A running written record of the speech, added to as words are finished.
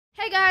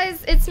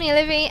guys, it's me,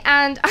 Livy,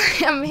 and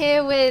I am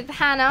here with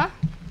Hannah.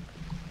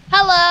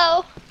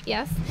 Hello!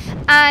 Yes.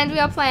 And we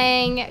are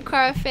playing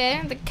Crow of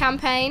Fear, the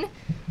campaign,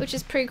 which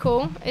is pretty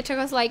cool. It took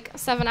us like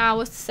 7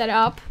 hours to set it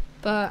up,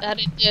 but That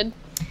it did.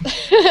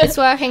 it's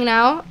working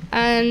now,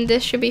 and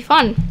this should be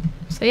fun.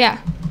 So yeah.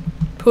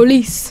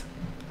 Police.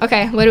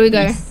 Okay, where do we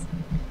go?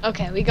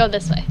 Okay, we go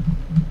this way.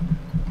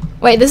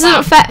 Wait, this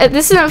isn't fair.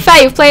 This isn't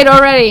fair. You've played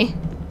already.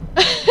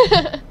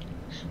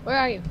 Where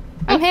are you?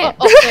 I'm here.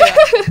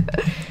 There.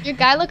 Your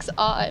guy looks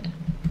odd.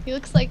 He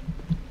looks like...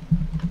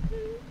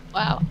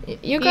 Wow.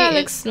 Your guy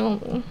looks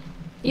normal.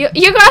 Your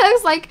guy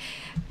looks like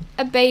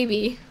a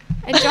baby.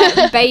 A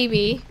giant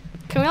baby.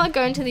 Can we like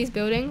go into these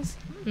buildings?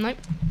 Nope.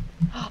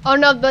 Oh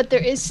no, but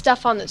there is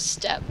stuff on the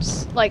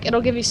steps. Like,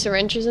 it'll give you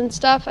syringes and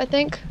stuff, I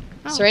think.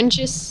 Oh.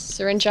 Syringes,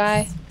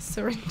 syringi.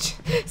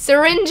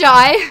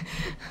 Syringi.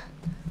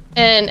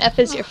 And F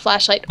is your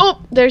flashlight.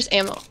 Oh, there's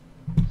ammo.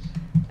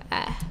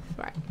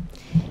 Right.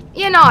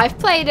 Yeah, no, I've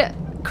played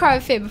Crow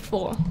of Fear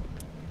before.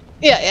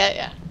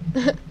 Yeah.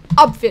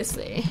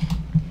 Obviously.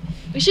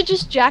 We should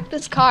just jack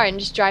this car and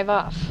just drive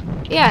off.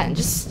 Yeah, and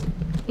just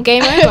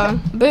game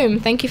over. Boom.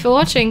 Thank you for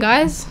watching,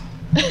 guys.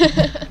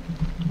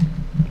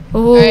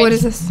 Oh, right. What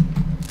is this?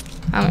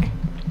 Ammo.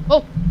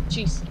 Oh,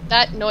 jeez.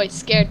 That noise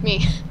scared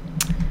me.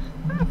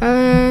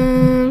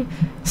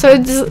 So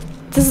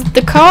does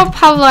the co-op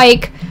have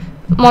like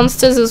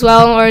monsters as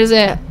well, or is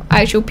it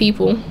actual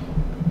people?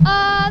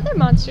 They're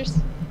monsters.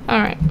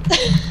 Alright.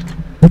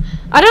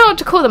 I don't know what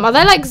to call them. Are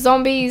they like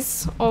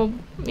zombies? Or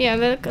yeah,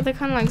 they're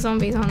kind of like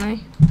zombies, aren't they?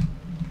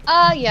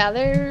 Yeah,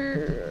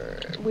 they're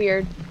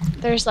weird.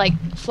 There's like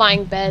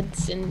flying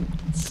beds and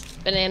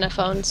banana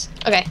phones.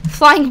 Okay.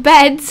 Flying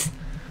beds.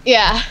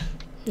 Yeah.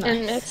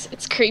 Nice. And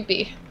it's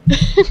creepy.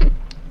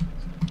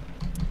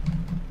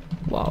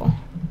 Whoa.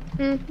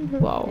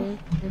 Whoa.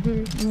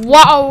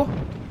 Whoa.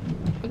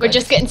 We're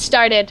just getting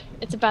started.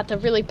 It's about to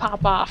really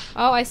pop off.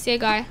 Oh, I see a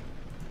guy.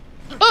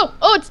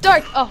 Oh, it's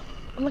dark. Oh,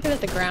 I'm looking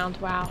at the ground.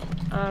 Wow.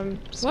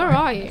 Where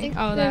are you?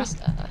 Oh, there.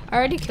 I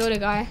already killed a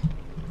guy.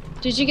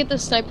 Did you get the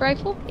sniper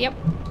rifle? Yep.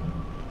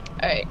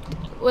 Alright.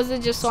 Was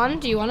it just one?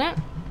 Do you want it?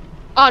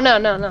 Oh, no.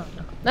 No.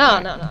 Oh,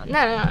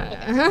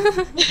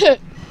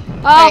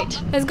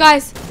 Right. there's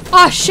guys.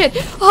 Oh shit.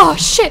 Oh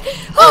shit.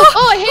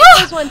 Oh, I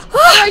hate those ones.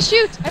 How do I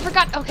shoot? I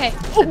forgot. Okay.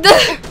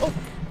 The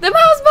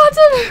mouse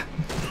button.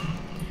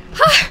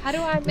 How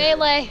do I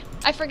melee?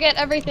 I forget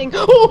everything.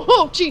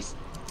 Oh, jeez.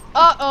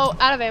 Uh-oh,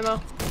 out of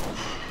ammo.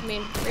 I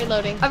mean,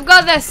 reloading. I've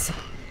got this.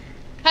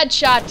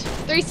 Headshot.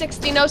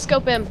 360, no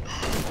scope him.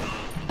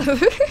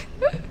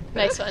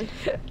 Nice one.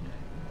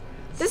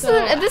 This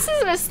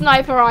isn't a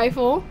sniper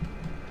rifle.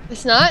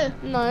 It's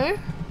not? No.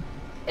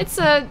 It's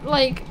a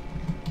like.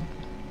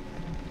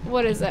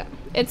 What is it?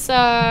 It's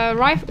a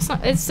rifle.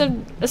 It's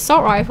an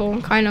assault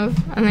rifle, kind of.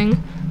 I think.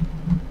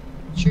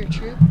 True.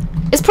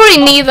 It's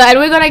probably neither, and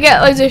we're gonna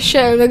get loads of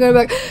shit. And they're gonna be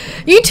like,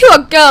 "You two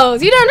are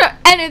girls. You don't know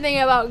anything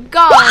about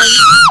guns."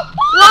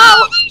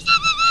 Whoa!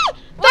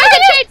 There's a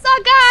chainsaw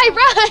guy!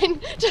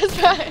 Run!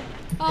 Just run.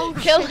 Oh,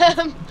 kill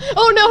him.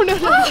 Oh no.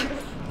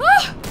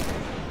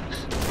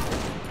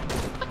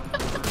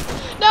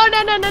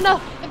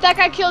 No. If that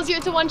guy kills you,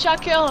 it's a one-shot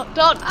kill.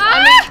 Don't.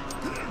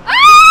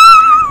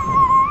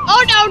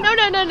 Oh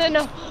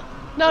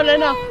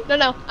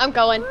no. I'm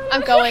going.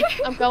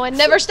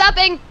 Never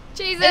stopping.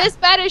 Jesus. This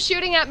bat is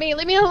shooting at me.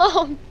 Leave me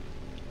alone.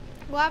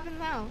 What happened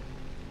now?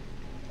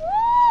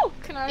 Woo!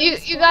 Can I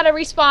You gotta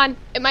respawn.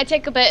 It might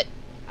take a bit.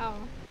 Oh.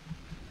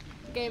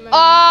 Game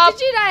over.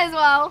 Did you die as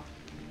well?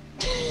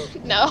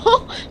 No.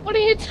 What are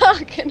you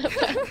talking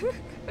about?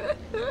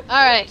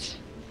 Alright.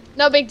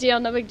 No big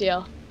deal.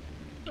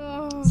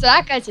 Oh. So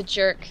that guy's a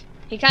jerk.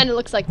 He kind of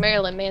looks like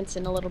Marilyn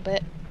Manson a little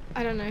bit.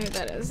 I don't know who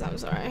that is. I'm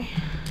sorry.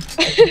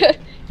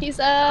 He's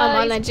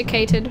I'm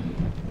uneducated.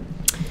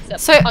 He's a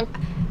So, punk.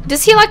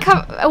 does he like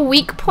have a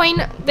weak point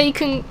that you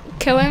can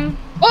kill him?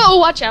 Oh,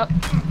 watch out!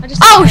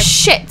 Oh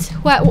shit!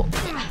 Where?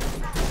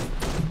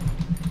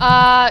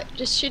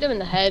 Just shoot him in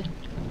the head.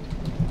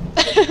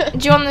 Do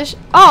you want this?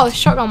 Oh, the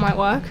shotgun might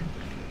work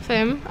for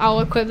him.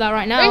 I'll equip that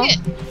right now. Bring it.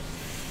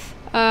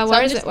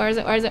 Where is it?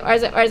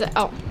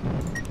 Oh.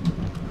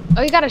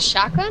 Oh, you got a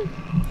shotgun?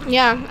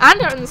 Yeah,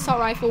 and an assault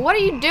rifle. What are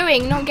you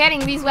doing? Not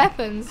getting these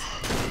weapons?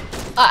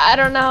 I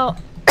don't know.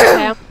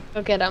 Okay, I'll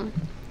go get him.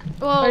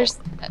 Well, where's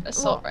that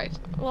assault rifle?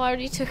 Well, I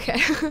already took it.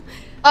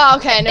 Oh,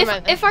 okay, never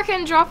mind. If I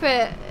can drop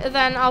it,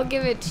 then I'll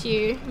give it to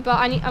you. But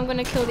I'm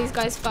gonna kill these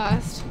guys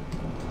first.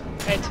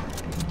 Right.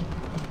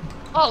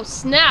 Oh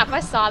snap! I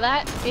saw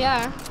that.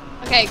 Yeah.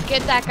 Okay,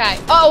 get that guy.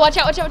 Oh, watch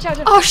out!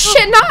 Oh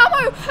shit! No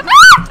ammo!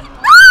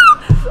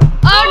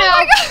 Oh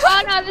no!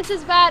 Oh no! This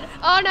is bad.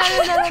 Oh no!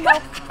 No!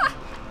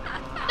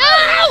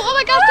 Oh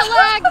my gosh! The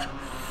lag!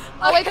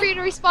 I'll wait for you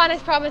to respawn. I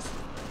promise.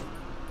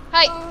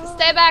 Hey,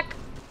 stay back,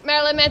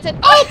 Marilyn Manson.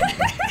 Oh!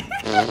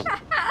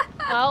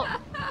 Well.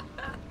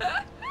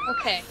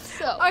 Okay.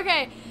 So.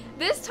 Okay.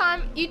 This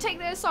time you take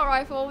the assault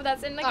rifle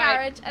that's in the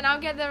garage, and I'll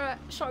get the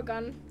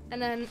shotgun,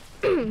 and then.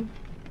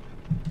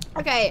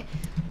 Okay.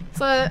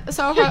 So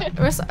assault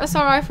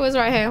rifle is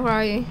right here. Where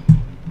are you?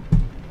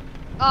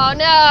 Oh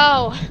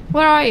no!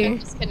 Where are I'm you?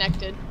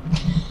 disconnected.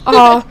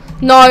 Oh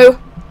no,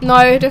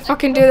 no! Don't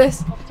fucking do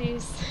this.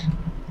 Jeez.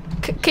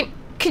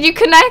 Can you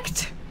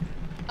connect?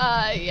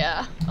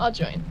 Yeah, I'll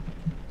join.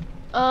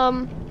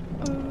 There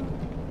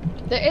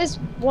is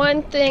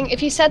one thing.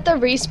 If you set the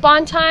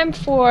respawn time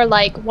for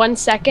like 1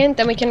 second,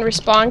 then we can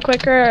respawn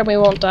quicker and we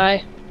won't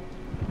die.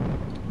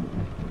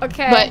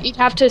 Okay. But you'd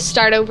have to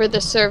start over the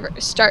server.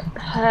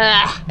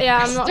 Yeah,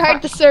 I'm not.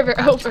 Start the server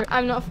over.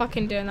 I'm not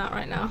fucking doing that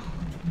right now.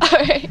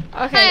 Alright.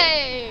 Okay.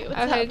 Hey,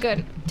 what's Okay, up?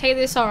 good. Take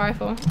the assault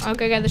rifle. I'll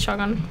go get the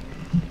shotgun.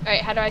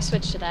 Alright, how do I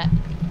switch to that?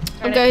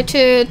 I'll go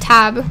to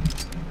tab.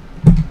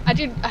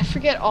 I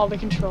forget all the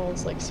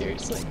controls, like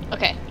seriously.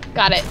 Okay,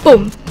 got it.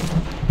 Boom.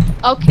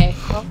 Okay.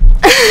 Well.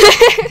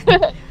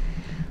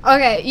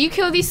 Okay, you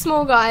kill these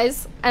small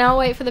guys, and I'll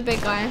wait for the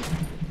big guy.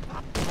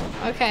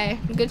 Okay,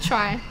 good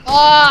try.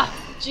 Oh,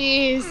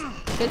 jeez.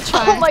 Good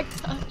try. Oh my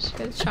gosh.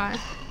 Good try.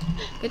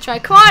 Good try.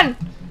 Come on.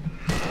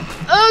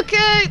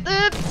 Okay,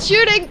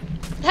 shooting.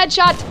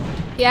 Headshot.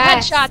 Yeah.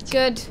 Headshot.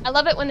 Good. I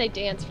love it when they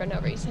dance for no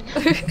reason.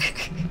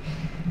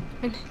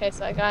 Okay,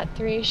 so I got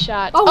 3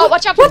 shots. Oh, Oh,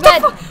 watch out for the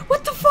bed.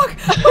 What the fuck?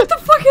 What the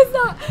fuck is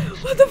that?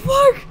 What the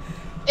fuck?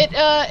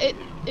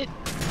 It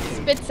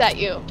spits at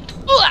you.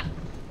 Ooh,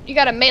 you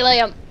gotta melee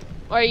them,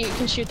 or you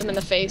can shoot them in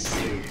the face.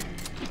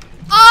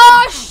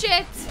 Oh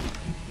shit!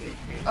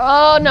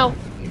 Oh no!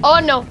 Oh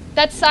no!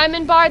 That's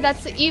Simon Bar.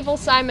 That's the evil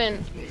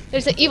Simon.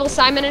 There's an evil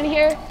Simon in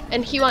here,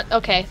 and he wants.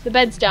 Okay, the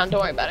bed's down.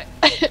 Don't worry about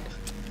it.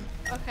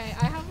 Okay,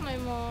 I have no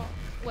more.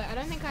 Wait, I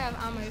don't think I have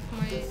ammo for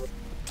my.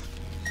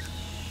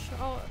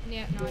 Oh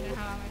yeah, no, I don't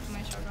have ammo for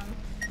my shotgun.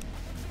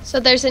 So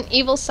there's an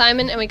evil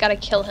Simon, and we gotta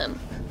kill him.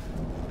 Oh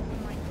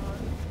my god.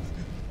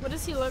 What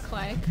does he look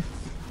like?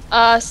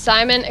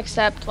 Simon,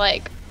 except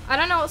like. I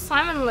don't know what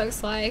Simon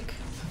looks like.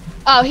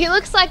 Oh, he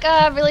looks like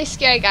a really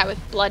scary guy with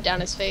blood down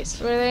his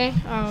face. Really?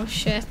 Oh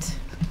shit.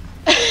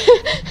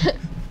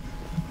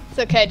 It's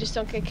okay, just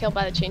don't get killed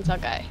by the chainsaw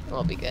guy.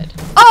 We'll be good.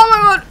 Oh my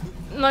god!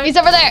 No. He's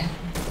over there!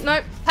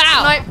 Nope.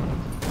 Pow! Nope.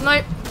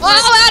 Nope. Oh,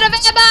 out of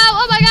ammo!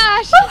 Oh my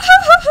gosh!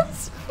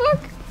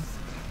 Fuck.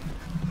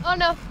 Oh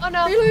no! Oh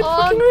no! Reload,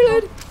 Oh, fucking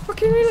reload.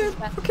 Fucking reload.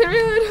 Fucking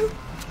reload.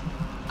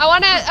 I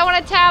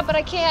wanna tab, but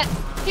I can't.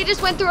 He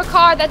just went through a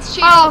car. That's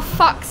cheating. Oh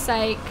fuck's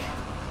sake.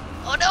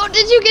 Oh no!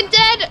 Did you get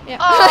dead? Yeah.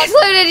 Oh.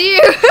 So did you.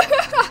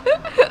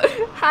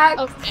 Hack.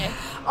 Okay.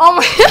 Oh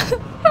my.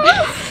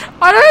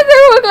 I don't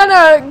think we're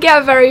gonna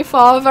get very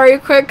far very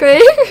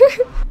quickly.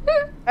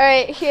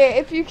 Alright, here,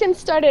 if you can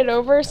start it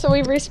over so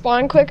we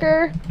respawn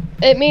quicker,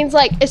 it means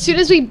like as soon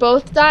as we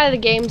both die, the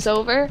game's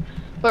over.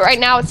 But right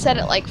now it's set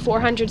at like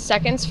 400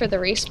 seconds for the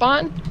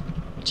respawn,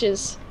 which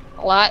is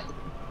a lot.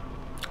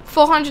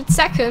 400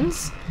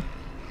 seconds?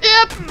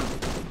 Yep!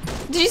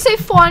 Did you say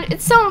 400?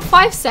 It's still on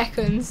 5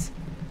 seconds.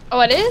 Oh,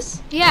 it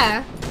is?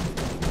 Yeah.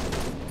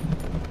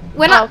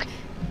 When okay.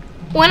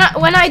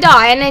 when I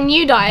die and then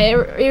you die,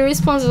 it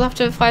respawns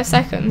after 5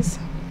 seconds.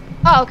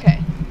 Oh, okay.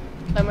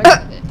 Then we're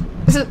good.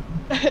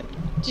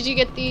 Did you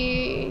get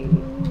the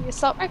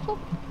assault rifle?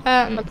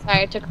 I'm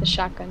sorry, I took the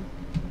shotgun.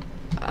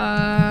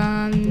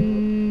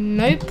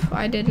 Nope,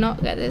 I did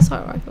not get the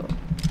assault rifle.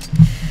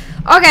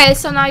 Okay,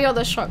 so now you're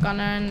the shotgunner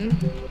and...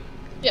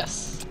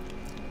 Yes.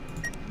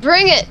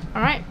 Bring it!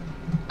 Alright.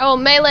 I will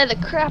melee the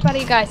crap out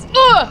of you guys.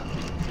 Ugh!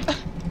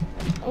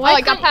 Oh,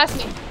 it got past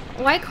me.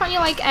 Why can't you,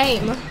 like,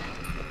 aim?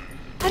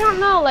 I don't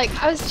know, like,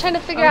 I was trying to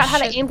figure out how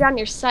to aim down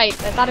your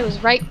sights. I thought it was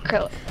right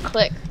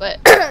click,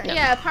 but no.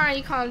 Yeah, apparently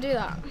you can't do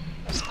that.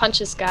 Just punch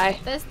this guy.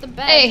 There's the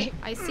bed. Hey,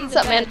 I see what's the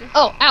up, bed. man?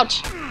 Oh,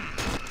 ouch.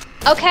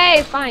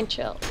 Okay, fine,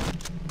 chill.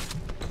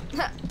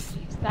 That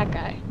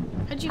guy.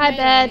 How'd you Hi, melee?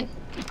 bed.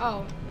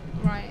 Oh,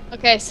 right.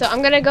 Okay, so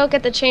I'm gonna go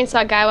get the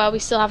chainsaw guy while we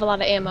still have a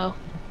lot of ammo.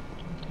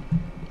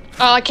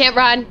 Oh, I can't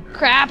run.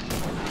 Crap.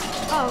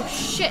 Oh,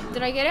 shit.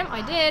 Did I get him?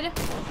 I did.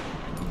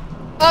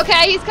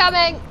 Okay, he's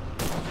coming.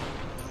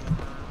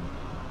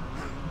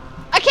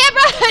 I can't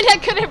run. I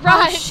couldn't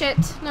run. Oh, shit.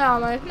 No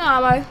ammo. No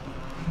ammo.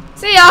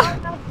 See ya.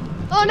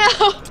 Oh, no.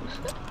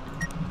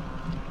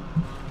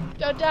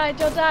 Don't die.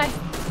 Don't die.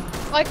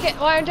 Why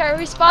aren't I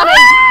respawning?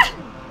 Ah!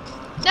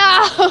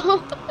 No.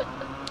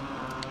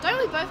 Don't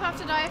we both have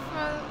to die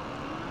for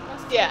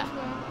us to Yeah.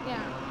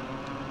 Yeah.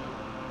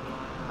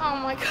 Oh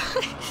my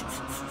god.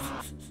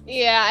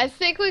 Yeah, I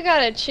think we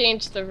gotta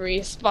change the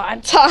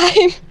respawn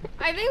time.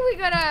 I think we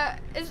gotta...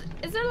 Is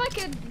there like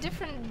a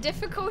different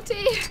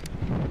difficulty?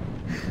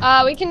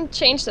 We can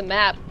change the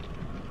map.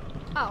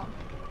 Oh.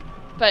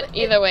 But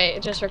either way,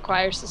 it just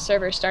requires the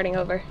server starting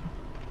over.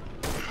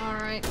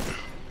 Alright.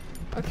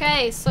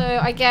 Okay, so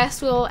I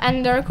guess we'll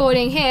end the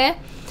recording here.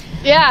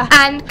 Yeah.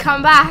 And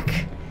come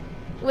back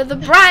with a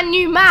brand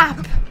new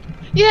map.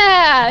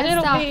 Yeah, And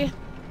it'll stuff. be a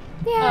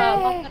Yay.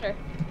 lot better.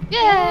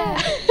 Yeah.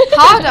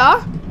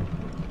 Harder?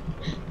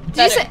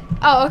 Did you say?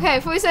 Oh, okay.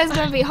 Before we said it's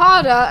gonna be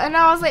harder, and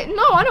I was like,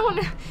 no, I don't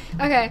want to.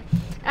 Okay.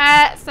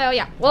 So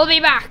yeah, we'll be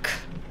back.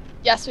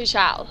 Yes, we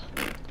shall.